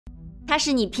她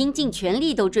是你拼尽全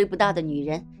力都追不到的女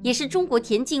人，也是中国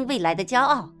田径未来的骄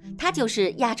傲。她就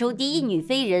是亚洲第一女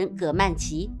飞人葛曼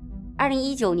棋。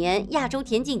2019年亚洲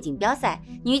田径锦标赛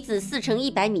女子4乘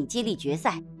100米接力决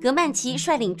赛，葛曼棋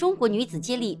率领中国女子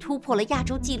接力突破了亚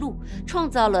洲纪录，创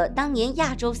造了当年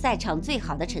亚洲赛场最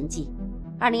好的成绩。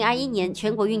2021年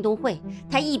全国运动会，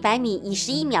她100米以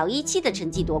11秒17的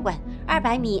成绩夺冠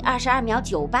，200米22秒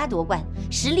98夺冠，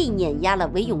实力碾压了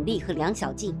韦永丽和梁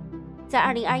小静。在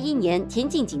2021年田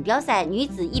径锦标赛女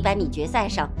子100米决赛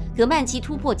上，葛曼棋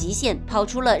突破极限，跑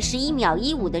出了11秒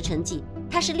15的成绩。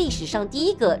她是历史上第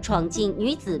一个闯进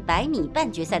女子100米半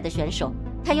决赛的选手。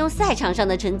她用赛场上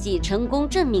的成绩成功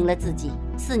证明了自己。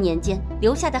4年间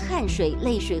流下的汗水、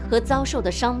泪水和遭受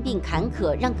的伤病坎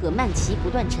坷，让葛曼棋不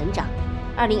断成长。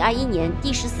2021年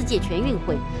第14届全运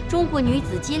会，中国女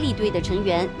子接力队的成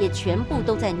员也全部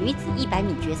都在女子100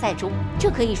米决赛中，这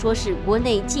可以说是国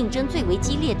内竞争最为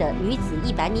激烈的女子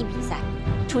100米比赛。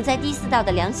处在第4道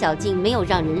的梁小静没有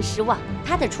让人失望，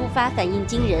她的出发反应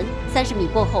惊人，30米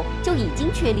过后就已经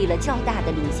确立了较大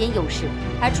的领先优势。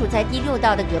而处在第6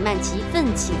道的葛曼棋奋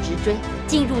起直追，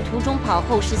进入途中跑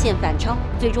后实现反超，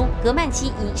最终葛曼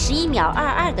棋以11秒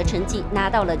22的成绩拿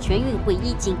到了全运会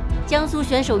1金。江苏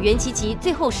选手袁琪琪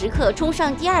最后时刻冲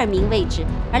上第2名位置，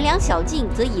而梁小静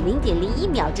则以0.01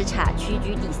秒之差屈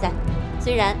居第3。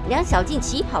虽然梁小静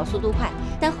起跑速度快，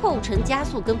但后程加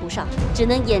速跟不上，只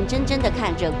能眼睁睁地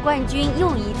看着冠军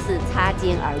又一次擦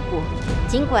肩而过。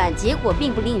尽管结果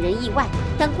并不令人意外，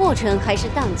但过程还是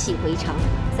荡气回肠。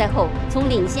赛后，从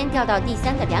领先掉到第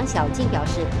3的梁小静表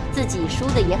示，自己输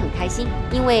得也很开心，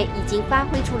因为已经发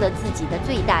挥出了自己的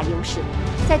最大优势。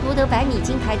在夺得100米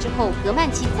金牌之后，葛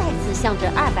曼棋再次向着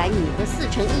200米和4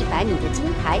乘100米的金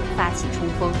牌发起冲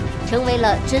锋，成为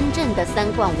了真正的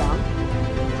3冠王。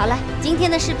好了，今天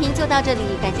的视频就到这里，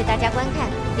感谢大家观看。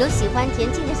有喜欢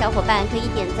田径的小伙伴可以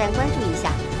点赞关注一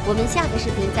下，我们下个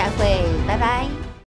视频再会，拜拜。